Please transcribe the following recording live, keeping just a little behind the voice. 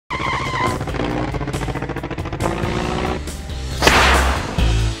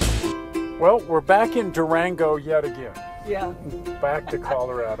Well, we're back in Durango yet again. Yeah. Back to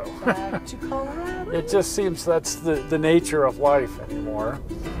Colorado. Back to Colorado. It just seems that's the nature of life anymore.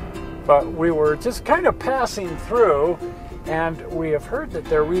 But we were just kind of passing through, and we have heard that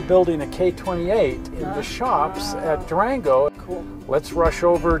they're rebuilding a K28 in the shops at Durango. Cool. Let's rush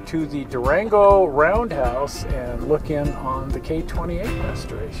over to the Durango Roundhouse and look in on the K28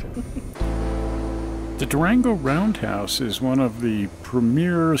 restoration. The Durango Roundhouse is one of the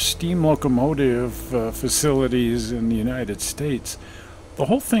premier steam locomotive facilities in the United States. The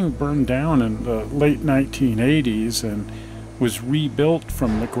whole thing burned down in the late 1980s and was rebuilt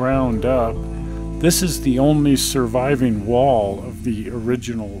from the ground up. This is the only surviving wall of the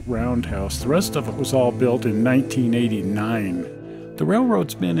original roundhouse. The rest of it was all built in 1989. The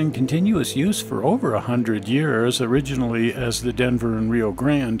railroad's been in continuous use for over 100 years, originally as the Denver and Rio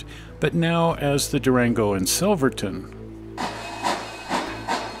Grande, but now as the Durango and Silverton.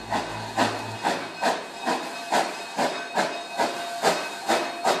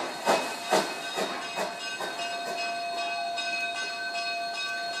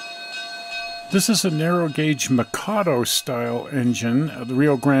 This is a narrow gauge Mikado style engine. The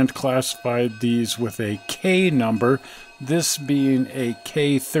Rio Grande classified these with a K number, this being a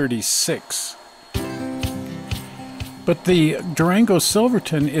K36. But the Durango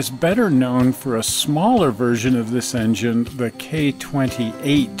Silverton is better known for a smaller version of this engine, the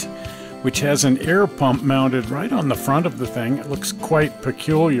K28, which has an air pump mounted right on the front of the thing. It looks quite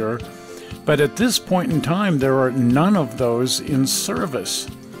peculiar, but at this point in time there are none of those in service.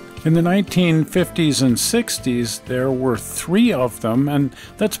 In the 1950s and 60s, there were 3 of them, and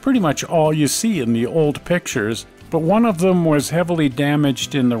that's pretty much all you see in the old pictures. But one of them was heavily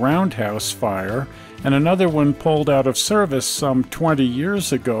damaged in the Roundhouse fire, and another one pulled out of service some 20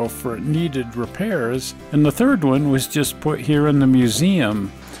 years ago for it needed repairs, and the third one was just put here in the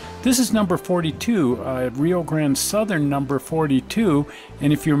museum. This is number 42, Rio Grande Southern number 42,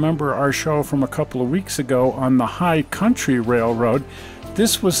 and if you remember our show from a couple of weeks ago on the High Country Railroad,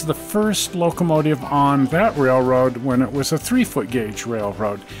 this was the first locomotive on that railroad when it was a 3-foot gauge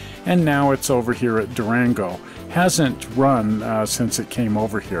railroad, and now it's over here at Durango. Hasn't run since it came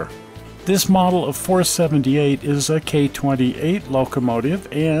over here. This model of 478 is a K28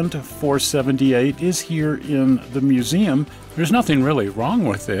 locomotive, and 478 is here in the museum. There's nothing really wrong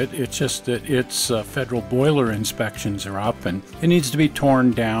with it, it's just that its federal boiler inspections are up and it needs to be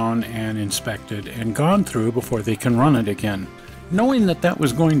torn down and inspected and gone through before they can run it again. Knowing that that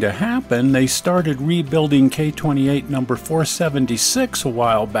was going to happen, they started rebuilding K28 number 476 a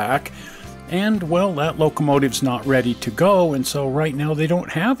while back, and well, that locomotive's not ready to go, and so right now they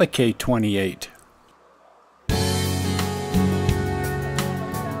don't have a K28.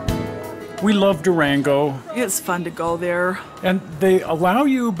 We love Durango. It's fun to go there. And they allow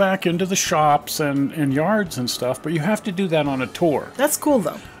you back into the shops and yards and stuff, but you have to do that on a tour. That's cool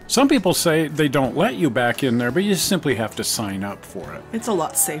though. Some people say they don't let you back in there, but you simply have to sign up for it. It's a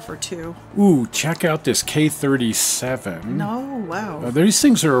lot safer too. Ooh, check out this K37. No, wow. These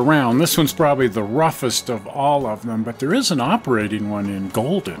things are around. This one's probably the roughest of all of them, but there is an operating one in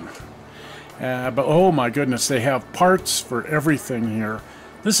Golden. But oh my goodness, they have parts for everything here.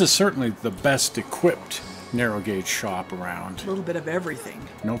 This is certainly the best equipped narrow gauge shop around. A little bit of everything.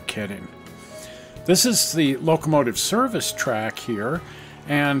 No kidding. This is the locomotive service track here.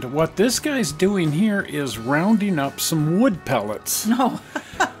 And what this guy's doing here is rounding up some wood pellets. No.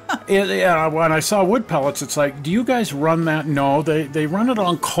 When I saw wood pellets, it's like, do you guys run that? No, they run it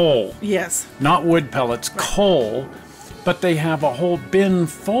on coal. Yes. Not wood pellets, coal. But they have a whole bin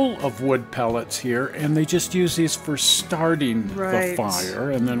full of wood pellets here, and they just use these for starting the fire.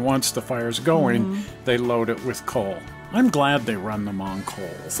 And then once the fire's going, they load it with coal. I'm glad they run them on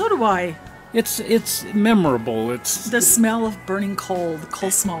coal. So do I. It's memorable. It's the smell of burning coal, the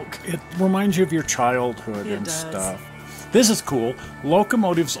coal smoke. It reminds you of your childhood and stuff. This is cool.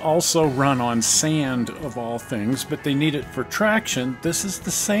 Locomotives also run on sand, of all things, but they need it for traction. This is the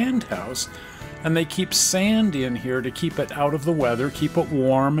sand house, and they keep sand in here to keep it out of the weather, keep it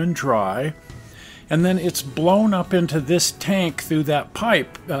warm and dry. And then it's blown up into this tank through that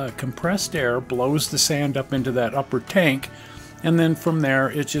pipe. Compressed air blows the sand up into that upper tank. And then from there,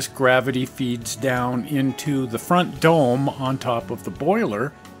 it just gravity feeds down into the front dome on top of the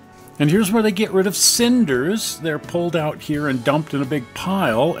boiler. And here's where they get rid of cinders. They're pulled out here and dumped in a big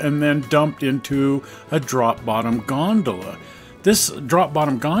pile and then dumped into a drop-bottom gondola. This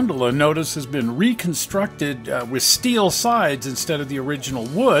drop-bottom gondola, notice, has been reconstructed with steel sides instead of the original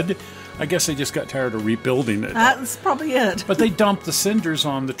wood. I guess they just got tired of rebuilding it. That's probably it. But they dump the cinders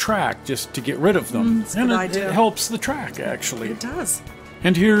on the track just to get rid of them. That's a good idea. It helps the track, actually. It does.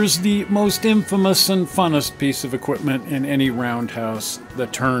 And here's the most infamous and funnest piece of equipment in any roundhouse, the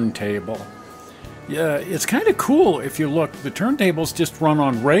turntable. Yeah, it's kind of cool if you look. The turntables just run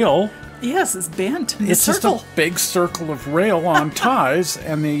on rail. Yes, it's bent in a It's circle. just a big circle of rail on ties,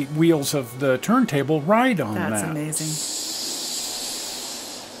 and the wheels of the turntable ride on that. That's amazing.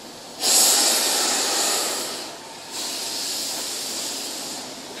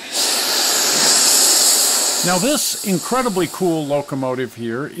 Now this incredibly cool locomotive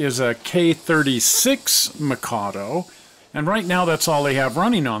here is a K36 Mikado, and right now that's all they have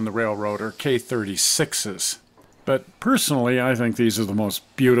running on the railroad are K36s. But personally, I think these are the most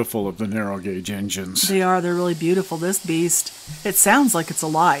beautiful of the narrow gauge engines. They are. They're really beautiful. This beast, it sounds like it's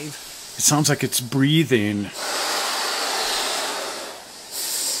alive. It sounds like it's breathing.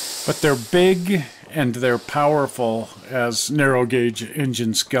 But they're big and they're powerful as narrow gauge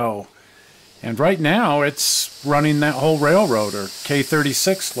engines go. And right now it's running that whole railroad, or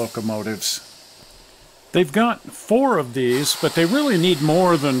K36 locomotives. They've got 4 of these, but they really need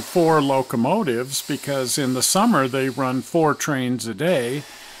more than 4 locomotives because in the summer they run 4 trains a day,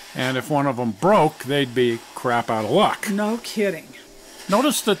 and if one of them broke, they'd be crap out of luck. No kidding.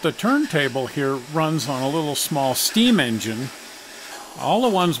 Notice that the turntable here runs on a little small steam engine. All the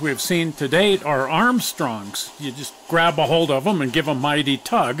ones we've seen to date are Armstrongs. You just grab a hold of them and give a mighty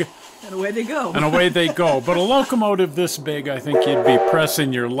tug. And away they go. And away they go. But a locomotive this big, I think you'd be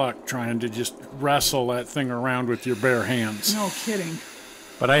pressing your luck trying to just wrestle that thing around with your bare hands. No kidding.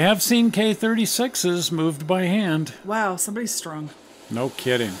 But I have seen K36s moved by hand. Wow, somebody's strong. No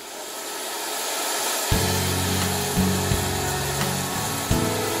kidding.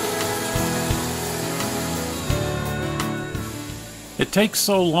 It takes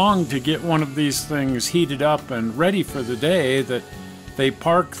so long to get one of these things heated up and ready for the day that they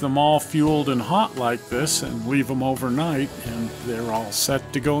park them all fueled and hot like this and leave them overnight, and they're all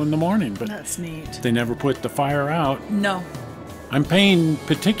set to go in the morning. But that's neat. They never put the fire out. No. I'm paying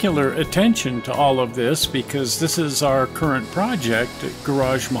particular attention to all of this because this is our current project at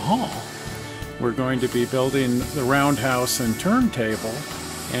Garage Mahal. We're going to be building the roundhouse and turntable,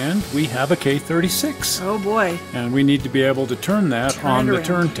 and we have a K36. Oh boy. And we need to be able to turn that on the around.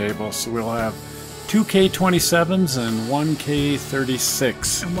 turntable. So we'll have 2 K27s and 1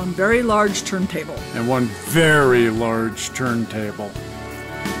 K36. And one very large turntable. And one very large turntable.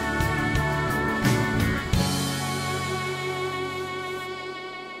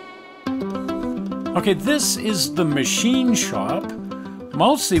 Okay, this is the machine shop.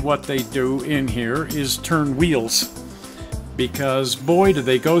 Mostly what they do in here is turn wheels, because boy do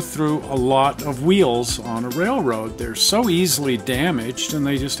they go through a lot of wheels on a railroad. They're so easily damaged and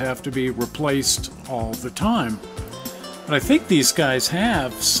they just have to be replaced all the time. But I think these guys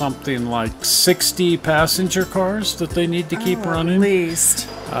have something like 60 passenger cars that they need to keep running. At least.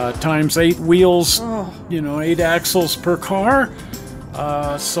 Times 8 wheels, 8 axles per car.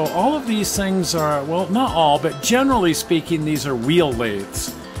 So all of these things are, well, not all, but generally speaking, these are wheel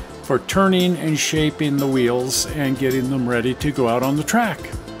lathes for turning and shaping the wheels and getting them ready to go out on the track.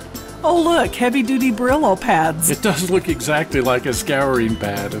 Oh look, heavy-duty Brillo pads. It does look exactly like a scouring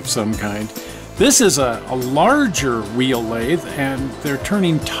pad of some kind. This is a larger wheel lathe, and they're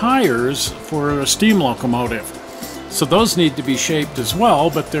turning tires for a steam locomotive. So those need to be shaped as well,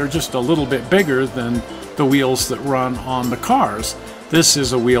 but they're just a little bit bigger than the wheels that run on the cars. This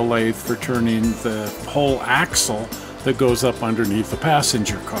is a wheel lathe for turning the whole axle that goes up underneath the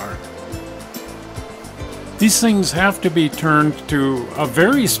passenger car. These things have to be turned to a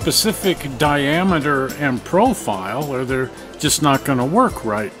very specific diameter and profile, or they're just not going to work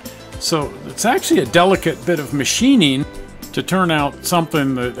right. So it's actually a delicate bit of machining to turn out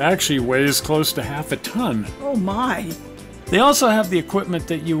something that actually weighs close to half a ton. Oh my. They also have the equipment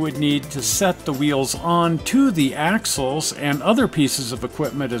that you would need to set the wheels onto the axles and other pieces of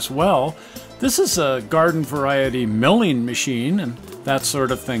equipment as well. This is a garden variety milling machine, and that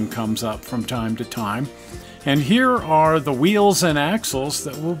sort of thing comes up from time to time. And here are the wheels and axles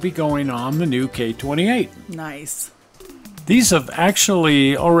that will be going on the new K28. Nice. These have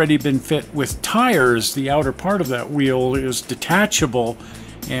actually already been fit with tires. The outer part of that wheel is detachable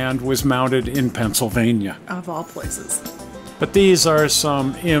and was mounted in Pennsylvania. Of all places. But these are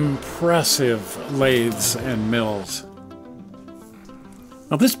some impressive lathes and mills.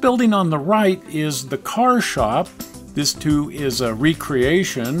 Now this building on the right is the car shop. This too is a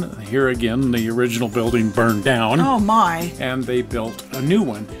recreation. Here again, the original building burned down. Oh my. And they built a new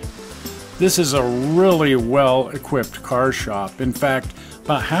one. This is a really well-equipped car shop. In fact,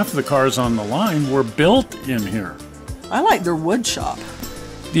 about half the cars on the line were built in here. I like their wood shop.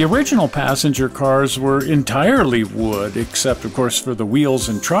 The original passenger cars were entirely wood, except of course for the wheels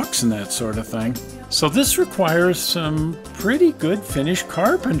and trucks and that sort of thing. So this requires some pretty good Finnish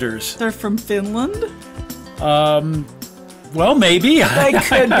carpenters. They're from Finland? Well, maybe. They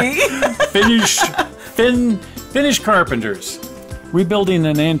could be. Finnish carpenters. Rebuilding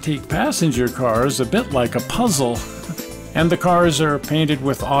an antique passenger car is a bit like a puzzle. And the cars are painted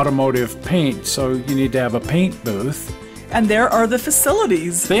with automotive paint, so you need to have a paint booth. And there are the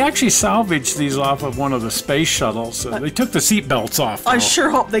facilities. They actually salvaged these off of one of the space shuttles. They took the seat belts off, though. I sure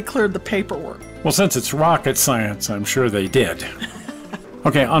hope they cleared the paperwork. Well, since it's rocket science, I'm sure they did.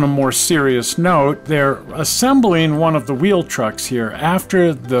 Okay, on a more serious note, they're assembling one of the wheel trucks here.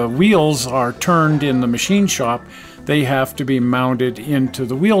 After the wheels are turned in the machine shop, they have to be mounted into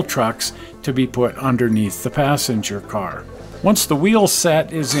the wheel trucks to be put underneath the passenger car. Once the wheel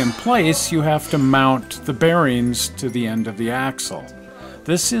set is in place, you have to mount the bearings to the end of the axle.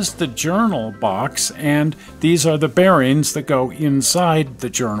 This is the journal box, and these are the bearings that go inside the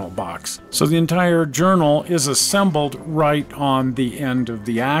journal box. So the entire journal is assembled right on the end of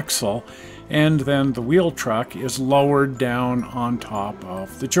the axle, and then the wheel truck is lowered down on top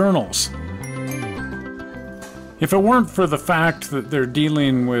of the journals. If it weren't for the fact that they're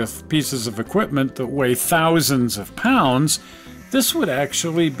dealing with pieces of equipment that weigh thousands of pounds, this would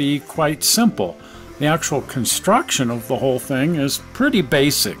actually be quite simple. The actual construction of the whole thing is pretty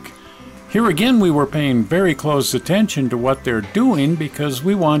basic. Here again, we were paying very close attention to what they're doing because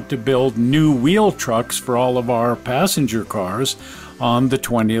we want to build new wheel trucks for all of our passenger cars on the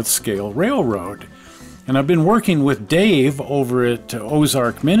 20th scale railroad. And I've been working with Dave over at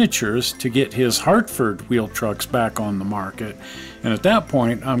Ozark Miniatures to get his Hartford wheel trucks back on the market. And at that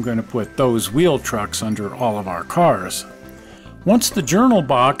point, I'm going to put those wheel trucks under all of our cars. Once the journal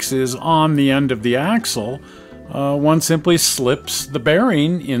box is on the end of the axle, one simply slips the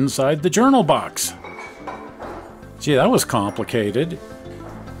bearing inside the journal box. Gee, that was complicated.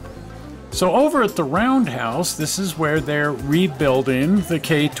 So over at the Roundhouse, this is where they're rebuilding the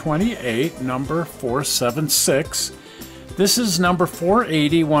K28, number 476. This is number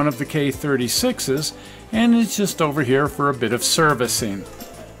 480, one of the K36s, and it's just over here for a bit of servicing.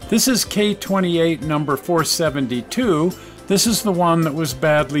 This is K28, number 472. This is the one that was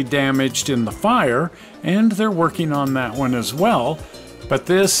badly damaged in the fire, and they're working on that one as well. But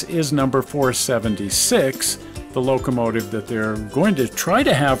this is number 476. The locomotive that they're going to try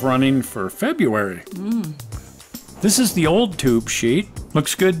to have running for February. This is the old tube sheet.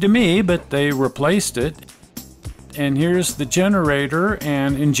 Looks good to me, but they replaced it. And here's the generator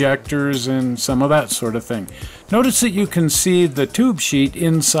and injectors and some of that sort of thing. Notice that you can see the tube sheet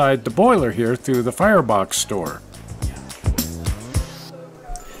inside the boiler here through the firebox store.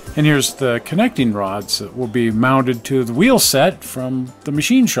 And here's the connecting rods that will be mounted to the wheel set from the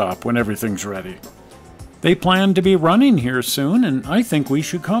machine shop when everything's ready. They plan to be running here soon, and I think we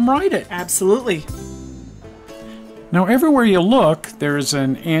should come ride it. Absolutely. Now, everywhere you look, there's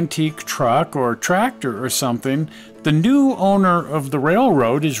an antique truck or tractor or something. The new owner of the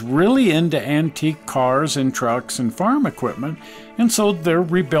railroad is really into antique cars and trucks and farm equipment, and so they're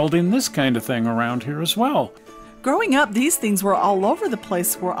rebuilding this kind of thing around here as well. Growing up, these things were all over the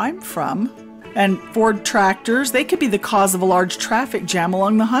place where I'm from. And Ford tractors, they could be the cause of a large traffic jam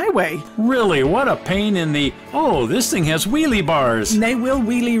along the highway. Really, what a pain in the, oh, this thing has wheelie bars. And they will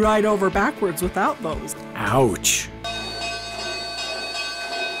wheelie right over backwards without those. Ouch.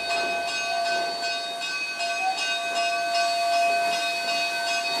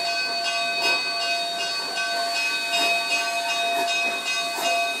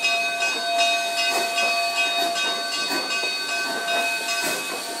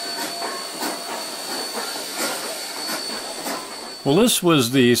 Well, this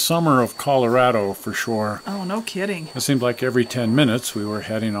was the summer of Colorado for sure. Oh, no kidding. It seemed like every 10 minutes we were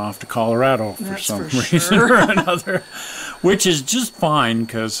heading off to Colorado for some reason sure. or another, which is just fine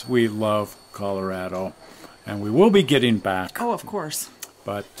because we love Colorado and we will be getting back. Oh, of course.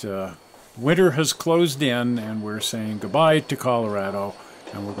 But winter has closed in and we're saying goodbye to Colorado,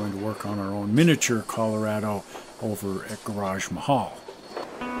 and we're going to work on our own miniature Colorado over at Garage Mahal.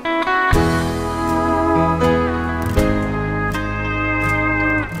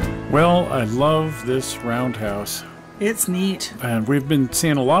 Well, I love this roundhouse. It's neat. And we've been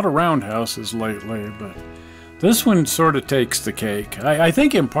seeing a lot of roundhouses lately, but this one sort of takes the cake. I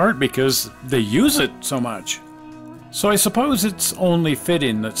think in part because they use it so much. So I suppose it's only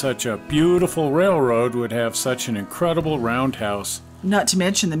fitting that such a beautiful railroad would have such an incredible roundhouse. Not to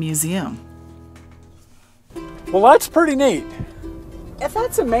mention the museum. Well, that's pretty neat. If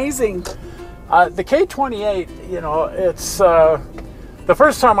that's amazing. The K28, you know, it's... The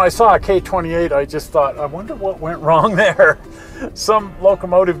first time I saw a K28, I just thought, I wonder what went wrong there. Some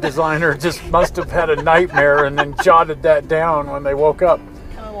locomotive designer just must have had a nightmare and then jotted that down when they woke up.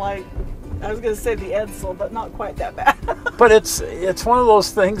 Kind of like, I was going to say the Edsel, but not quite that bad. But it's one of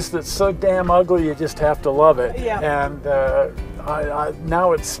those things that's so damn ugly, you just have to love it. Yeah. And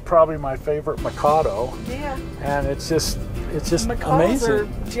now it's probably my favorite Mikado. Yeah. And it's just Mikados amazing. are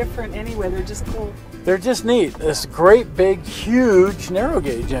different anyway. They're just cool. They're just neat. This great, big, huge narrow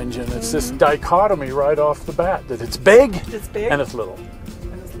gauge engine. It's this dichotomy right off the bat that it's big, and it's little.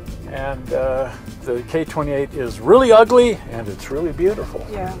 And the K28 is really ugly and it's really beautiful.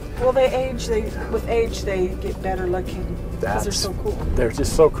 Yeah. Well, with age they get better looking because they're so cool. They're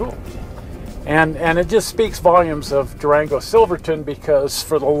just so cool. And it just speaks volumes of Durango Silverton, because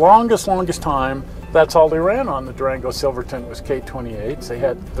for the longest time, that's all they ran on the Durango Silverton was K28s. They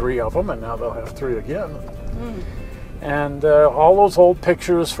had 3 of them, and now they'll have 3 again. And all those old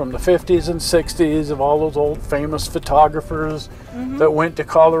pictures from the 50s and 60s of all those old famous photographers that went to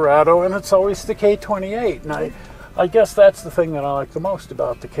Colorado, and it's always the K28. And I guess that's the thing that I like the most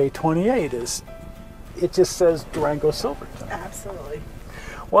about the K28 is it just says Durango Silverton. Absolutely.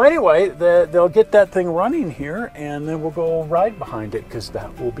 Well, anyway, they'll get that thing running here, and then we'll go ride behind it, because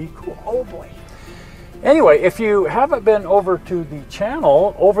that will be cool. Oh boy. Anyway, if you haven't been over to the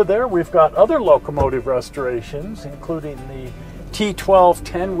channel, over there we've got other locomotive restorations, including the T12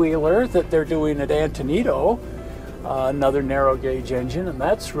 10-wheeler that they're doing at Antonito, another narrow gauge engine, and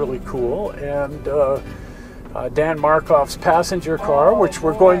that's really cool. And Dan Markoff's passenger car, which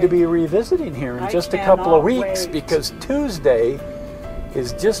we're going to be revisiting here in just a couple of weeks, because Tuesday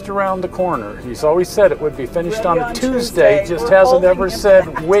is just around the corner. He's always said it would be finished on a Tuesday, just hasn't ever said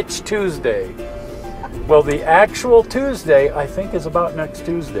which Tuesday. Well, the actual Tuesday, I think, is about next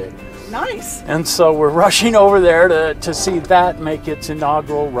Tuesday. Nice. And so we're rushing over there to see that make its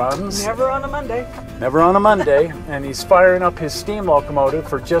inaugural runs. Never on a Monday. Never on a Monday. And he's firing up his steam locomotive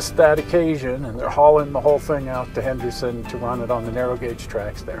for just that occasion, and they're hauling the whole thing out to Henderson to run it on the narrow gauge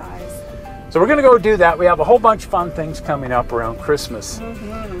tracks there. Nice. So we're going to go do that. We have a whole bunch of fun things coming up around Christmas.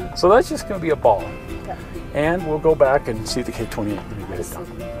 So that's just going to be a ball. Yeah. And we'll go back and see the K28 when we get it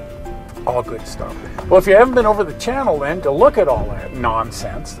done. All good stuff. Well, if you haven't been over the channel then to look at all that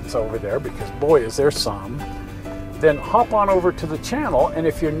nonsense that's over there, because boy is there some, then hop on over to the channel, and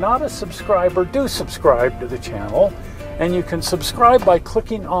if you're not a subscriber, do subscribe to the channel. And you can subscribe by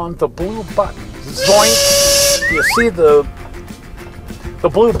clicking on the blue button. Zoink! You see the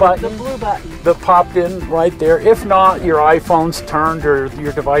blue button? The blue button. That popped in right there. If not, your iPhone's turned or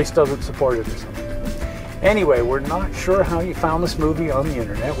your device doesn't support it or something. Anyway, we're not sure how you found this movie on the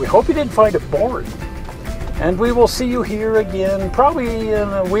internet. We hope you didn't find it boring. And we will see you here again probably in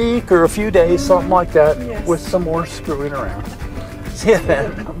a week or a few days, something like that, with some more screwing around. See you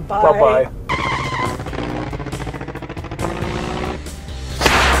then. Bye. Bye-bye.